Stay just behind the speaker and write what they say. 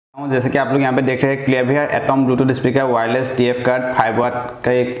जैसे कि आप लोग यहाँ पे देख रहे हैं क्लेवियर atom Bluetooth speaker wireless TF card 5 वाट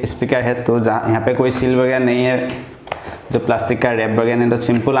का एक स्पीकर है। तो जहाँ यहाँ पे कोई सील वगैरह नहीं है, जो प्लास्टिक का रैप वगैरह नहीं, तो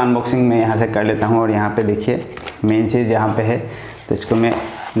सिंपल अनबॉक्सिंग मैं यहाँ से कर लेता हूँ। और यहाँ पे देखिए मेन चीज़ यहाँ पे है, तो इसको मैं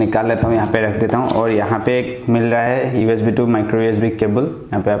निकाल लेता हूँ, यहाँ पे रख देता हूँ। और यहाँ पे एक मिल रहा है USB to micro USB cable.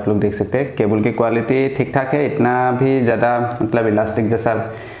 यहाँ पे आप लोग देख सकते हैं केबल की क्वालिटी ठीक ठाक है, इतना भी ज़्यादा मतलब इलास्टिक जैसा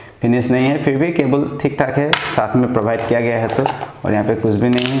फिनिश नहीं है, फिर भी केबल ठीक ठाक है, साथ में प्रोवाइड किया गया है। तो और यहाँ पे कुछ भी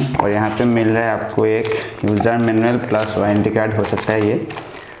नहीं है। और यहाँ पे मिल रहा है आपको एक user manual plus warranty card हो सकता है ये।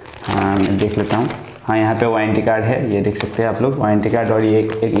 हाँ मैं देख लेता हूँ, हाँ यहाँ पे वारंटी कार्ड है, ये देख सकते हैं आप लोग वारंटी कार्ड। और ये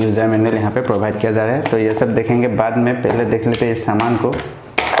एक यूज़र मैनुअल यहाँ पे प्रोवाइड किया जा रहा है। तो ये सब देखेंगे बाद में, पहले देख लेते हैं इस सामान को।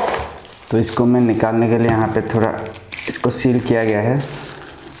 तो इसको मैं निकालने के लिए यहाँ पे थोड़ा इसको सील किया गया है,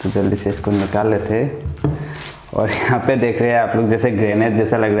 तो जल्दी से इसको निकाल लेते हैं। और यहाँ पे देख रहे हैं आप लोग जैसे ग्रेनेड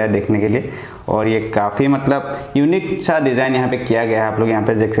जैसा लग रहा है देखने के लिए। और ये काफ़ी मतलब यूनिक सा डिज़ाइन यहाँ पे किया गया है। आप लोग यहाँ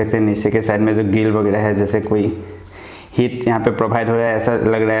पे देख सकते हैं नीचे के साइड में जो ग्रिल वगैरह है, जैसे कोई हीट यहाँ पे प्रोवाइड हो रहा है ऐसा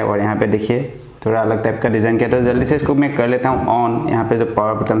लग रहा है। और यहाँ पे देखिए थोड़ा अलग टाइप का डिज़ाइन किया। तो जल्दी से इसको मैं कर लेता हूँ ऑन। यहाँ पे जो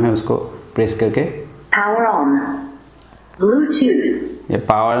पावर बटन है उसको प्रेस करके पावर ऑन, ब्लूटूथ, ये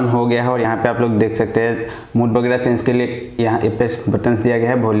पावर ऑन हो गया है। और यहाँ पे आप लोग देख सकते हैं मूड वगैरह चेंज के लिए यहाँ पे बटन्स दिया गया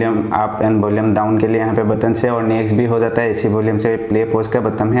है। Volume up and volume down के लिए यहाँ पे बटन है। और नेक्स्ट भी हो जाता है इसी वॉल्यूम से। प्ले पॉज का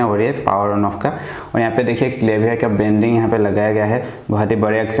बटन है और ये पावर ऑन ऑफ का। और यहाँ पे देखिए क्लेवियर का ब्रांडिंग यहाँ पे लगाया गया है बहुत ही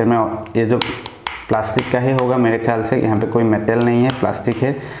बड़े अक्षर में। ये जो प्लास्टिक का ही होगा मेरे ख्याल से, यहाँ पे कोई मेटल नहीं है, प्लास्टिक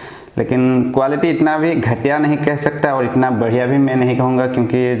है। लेकिन क्वालिटी इतना भी घटिया नहीं कह सकता और इतना बढ़िया भी मैं नहीं कहूँगा,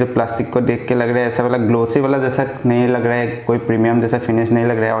 क्योंकि ये जो प्लास्टिक को देख के लग रहा है ऐसा वाला ग्लोसी वाला जैसा नहीं लग रहा है, कोई प्रीमियम जैसा फिनिश नहीं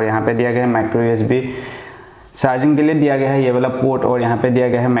लग रहा है। और यहाँ पे दिया गया है माइक्रो USB चार्जिंग के लिए दिया गया है ये वाला पोर्ट। और यहाँ पे दिया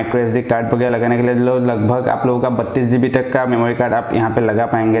गया है माइक्रो SD कार्ड वगैरह लगाने के लिए, जो लगभग आप लोगों का 32 GB तक का मेमोरी कार्ड आप यहाँ पे लगा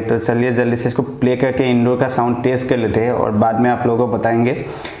पाएंगे। तो चलिए जल्दी से इसको प्ले करके इंडोर का साउंड टेस्ट कर लेते हैं और बाद में आप लोगों को बताएंगे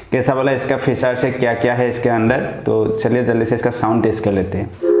कैसा वाला इसका फीचर्स है, क्या क्या है इसके अंदर। तो चलिए जल्दी से इसका साउंड टेस्ट कर लेते हैं।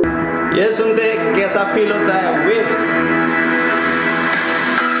 ये सुनते हैं कैसा फील होता है वेव्स।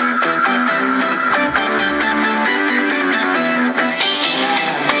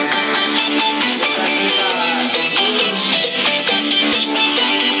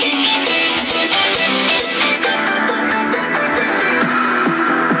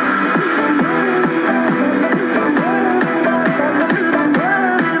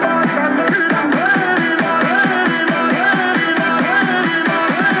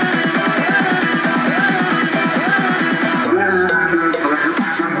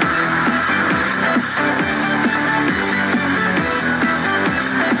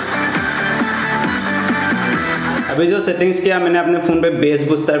 अभी जो सेटिंग्स किया मैंने अपने फ़ोन पे बेस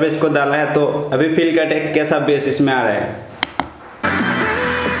बूस्टर पे इसको डाला है, तो अभी फील करते हैं कैसा बेस इसमें आ रहा है।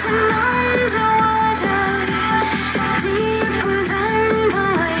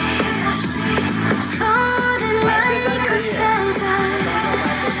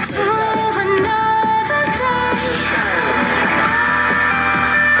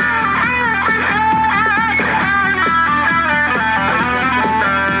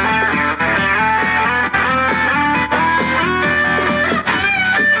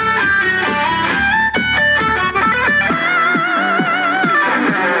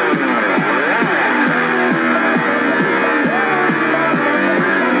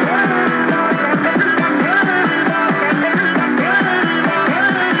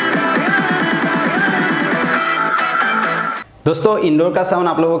 दोस्तों इंडोर का साउंड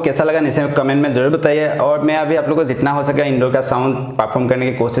आप लोगों को कैसा लगा नीचे कमेंट में जरूर बताइए। और मैं अभी आप लोगों को जितना हो सके इंडोर का साउंड परफॉर्म करने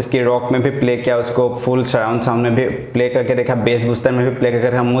की कोशिश की। रॉक में भी प्ले किया, उसको फुल सराउंड साउंड में भी प्ले करके देखा, बेस बूस्टर में भी प्ले करके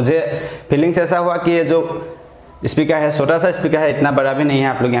देखा। मुझे फीलिंग्स ऐसा हुआ कि ये जो स्पीकर है छोटा सा स्पीकर है, इतना बड़ा भी नहीं है।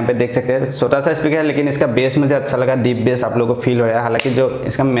 आप लोग यहाँ पे देख सकते हैं छोटा सा स्पीकर है, लेकिन इसका बेस मुझे अच्छा लगा, डीप बेस आप लोगों को फील हो रहा है। हालांकि जो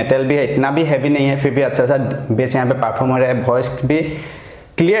इसका मेटल भी है इतना भी हैवी नहीं है, फिर भी अच्छा सा बेस यहाँ पे परफॉर्म हो रहा है। वॉइस भी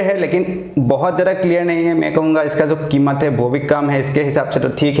क्लियर है लेकिन बहुत ज़्यादा क्लियर नहीं है। मैं कहूँगा इसका जो कीमत है वो भी कम है, इसके हिसाब से तो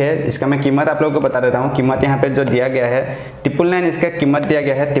ठीक है। इसका मैं कीमत आप लोगों को बता देता हूँ। कीमत यहाँ पे जो दिया गया है 999 इसका कीमत दिया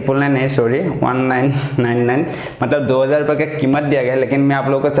गया है, 999 नहीं सॉरी 1999, मतलब 2000 रुपये का कीमत दिया गया है। लेकिन मैं आप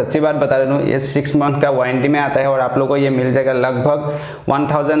लोगों को सच्ची बात बता देता हूँ, ये 6 मंथ का वारंटी में आता है और आप लोगों को ये मिल जाएगा लगभग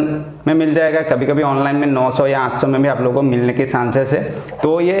 1000 में मिल जाएगा। कभी कभी ऑनलाइन में 900 या 800 में भी आप लोगों को मिलने की चांसेस है।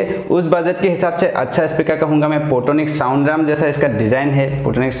 तो ये उस बजट के हिसाब से अच्छा स्पीकर कहूँगा मैं। फोटोनिक साउंड ड्रम जैसा इसका डिज़ाइन है,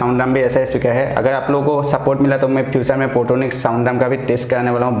 फोटोनिक साउंड ड्रम भी ऐसा स्पीकर है। अगर आप लोगों को सपोर्ट मिला तो मैं फ्यूचर में फोटोनिक साउंड ड्रम का भी टेस्ट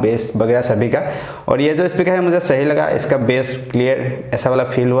कराने वाला हूँ, बेस वगैरह सभी का। और ये जो स्पीकर है मुझे सही लगा, इसका बेस क्लियर ऐसा वाला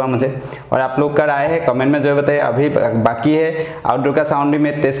फील हुआ मुझे। और आप लोग का राय है कमेंट में जरूर बताइए। अभी बाकी है आउटडोर का साउंड भी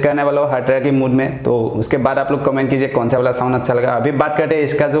मैं टेस्ट करने वाला हूँ हर तरह की मूड में, तो उसके बाद आप लोग कमेंट कीजिए कौन सा वाला साउंड अच्छा लगा। अभी बात करते हैं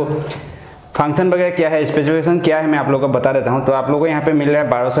इसका जो फंक्शन वगैरह क्या है, स्पेसिफिकेशन क्या है, मैं आप लोगों को बता देता हूँ। तो आप लोगों को यहाँ पे मिल रहा है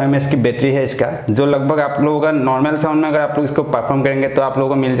 1200 mAh की बैटरी है इसका, जो लगभग आप लोगों का नॉर्मल साउंड में अगर आप लोग इसको परफॉर्म करेंगे तो आप लोगों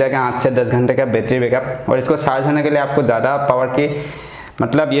को मिल जाएगा 8 से 10 घंटे का बैटरी बैकअप। और इसको चार्ज होने के लिए आपको ज़्यादा पावर की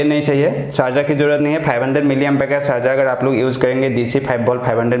मतलब ये नहीं चाहिए, चार्जर की जरूरत नहीं है। 500 मिली एम्पेयर का चार्जर अगर आप लोग यूज़ करेंगे DC 5 वोल्ट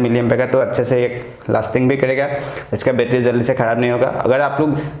 500 मिली एम्पेयर का, तो अच्छे से ये लास्टिंग भी करेगा, इसका बैटरी जल्दी से ख़राब नहीं होगा। अगर आप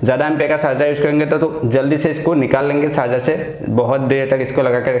लोग ज़्यादा एम्पेयर का चार्जर यूज़ करेंगे तो जल्दी से इसको निकाल लेंगे चार्जर से, बहुत देर तक इसको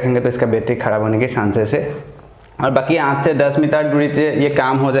लगा के रखेंगे तो इसका बैटरी ख़राब होने के चांसेस है। और बाकी 8 से 10 मीटर दूरी से ये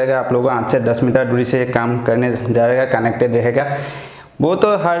काम हो जाएगा, आप लोगों को 8 से 10 मीटर दूरी से ये काम करने जाएगा, कनेक्टेड रहेगा। वो तो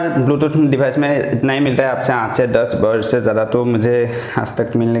हर ब्लूटूथ डिवाइस में इतना ही मिलता है आपसे 8 से 10, वर्ड से ज़्यादा तो मुझे आज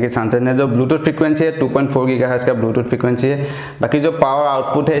तक मिलने के चांसेस नहीं। जो ब्लूटूथ फ्रीक्वेंसी है 2.4 गीगाहर्ट्ज़ का ब्लूटूथ फ्रीक्वेंसी है। बाकी जो पावर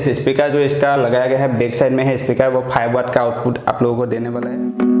आउटपुट है, इस स्पीकर जो इसका लगाया गया है बैक साइड में है स्पीकर, वो 5 वाट का आउटपुट आप लोगों को देने वाला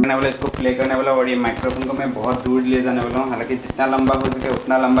है। इसको प्ले करने वाला, और ये माइक्रोफोन को मैं बहुत दूर ले जाने वाला हूँ, हालांकि जितना लंबा हो सके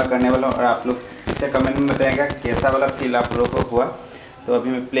उतना लंबा करने वाला हूँ। और आप लोग इसे कमेंट में बताएगा कैसा वाला फील आप लोगों को हुआ। तो अभी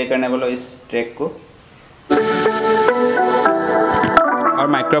मैं प्ले करने वाला हूँ इस ट्रैक को, और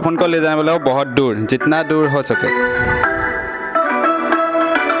माइक्रोफोन को ले जाने वाला हूँ बहुत दूर, जितना दूर हो सके।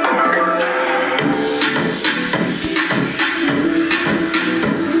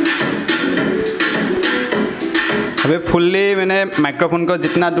 अभी फुल्ली मैंने माइक्रोफोन को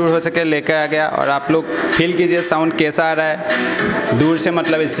जितना दूर हो सके लेकर आ गया, और आप लोग फील कीजिए साउंड कैसा आ रहा है दूर से,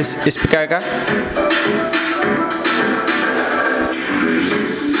 मतलब इस स्पीकर का।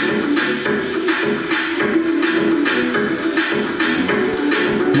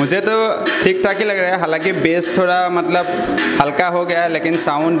 मुझे तो ठीक ठाक ही लग रहा है, हालांकि बेस थोड़ा मतलब हल्का हो गया है, लेकिन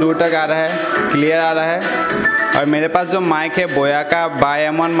साउंड दूर तक आ रहा है, क्लियर आ रहा है। और मेरे पास जो माइक है बोया का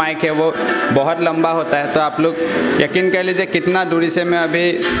बायमन माइक है, वो बहुत लंबा होता है, तो आप लोग यकीन कर लीजिए कितना दूरी से मैं अभी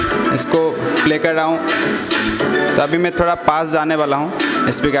इसको प्ले कर रहा हूँ। तो अभी मैं थोड़ा पास जाने वाला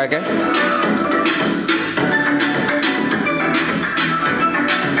हूँ स्पीकर के।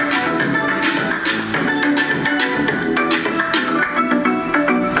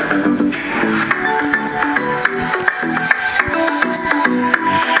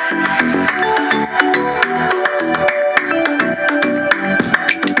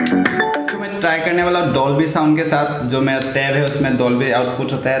 ट्राई करने वाला डॉल्बी साउंड के साथ, जो मेरा टैब है उसमें डॉल्बी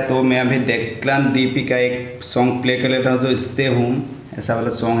आउटपुट होता है। तो मैं अभी डेक्लान DP का एक सॉन्ग प्ले कर लेता हूँ, जो स्टे होम ऐसा वाला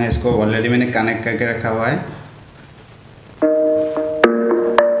सॉन्ग है। इसको ऑलरेडी मैंने कनेक्ट करके रखा हुआ है।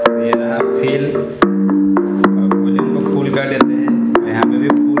 ये रहा फील, और वॉल्यूम को फुल कर देते हैं, यहाँ पे भी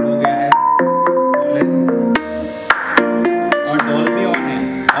फुल हो गया है, और डॉल्बी ऑन है,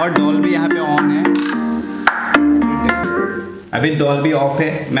 और डॉल्बी यहाँ पे ऑन है। अभी डॉल्बी ऑफ है,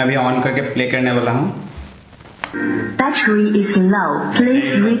 मैं अभी ऑन करके प्ले करने वाला हूँ। Battery is low. Please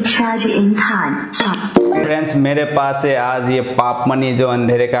recharge in time. Friends, मेरे पास है आज ये पाप मनी, जो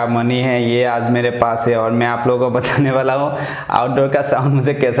अंधेरे का मनी है, ये आज मेरे पास है, और मैं आप लोगों को बताने वाला हूँ आउटडोर का साउंड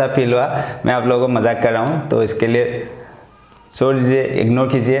मुझे कैसा फील हुआ। मैं आप लोगों को मजाक कर रहा हूँ, तो इसके लिए छोड़ दीजिए, इग्नोर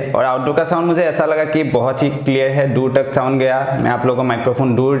कीजिए। और आउटडोर का साउंड मुझे ऐसा लगा कि बहुत ही क्लियर है, दूर तक साउंड गया। मैं आप लोगों को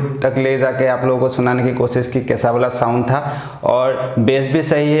माइक्रोफोन दूर तक ले जाके आप लोगों को सुनाने की कोशिश की कैसा वाला साउंड था। और बेस भी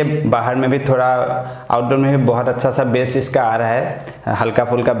सही है, बाहर में भी थोड़ा, आउटडोर में भी बहुत अच्छा सा बेस इसका आ रहा है, हल्का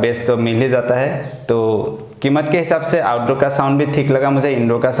फुल्का बेस तो मिल ही जाता है। तो कीमत के हिसाब से आउटडोर का साउंड भी ठीक लगा मुझे,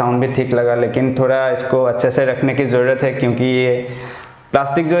 इंडोर का साउंड भी ठीक लगा, लेकिन थोड़ा इसको अच्छे से रखने की ज़रूरत है, क्योंकि ये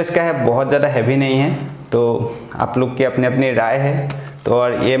प्लास्टिक जो इसका है बहुत ज़्यादा हैवी नहीं है। तो आप लोग की अपनी अपनी राय है। तो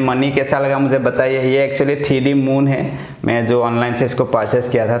और ये मनी कैसा लगा मुझे बताइए। ये एक्चुअली 3D मून है, मैं जो ऑनलाइन से इसको परचेस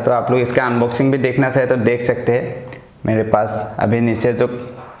किया था। तो आप लोग इसका अनबॉक्सिंग भी देखना चाहे तो देख सकते हैं, मेरे पास अभी नीचे जो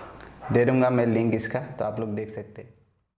दे दूँगा मैं लिंक इसका, तो आप लोग देख सकते हैं।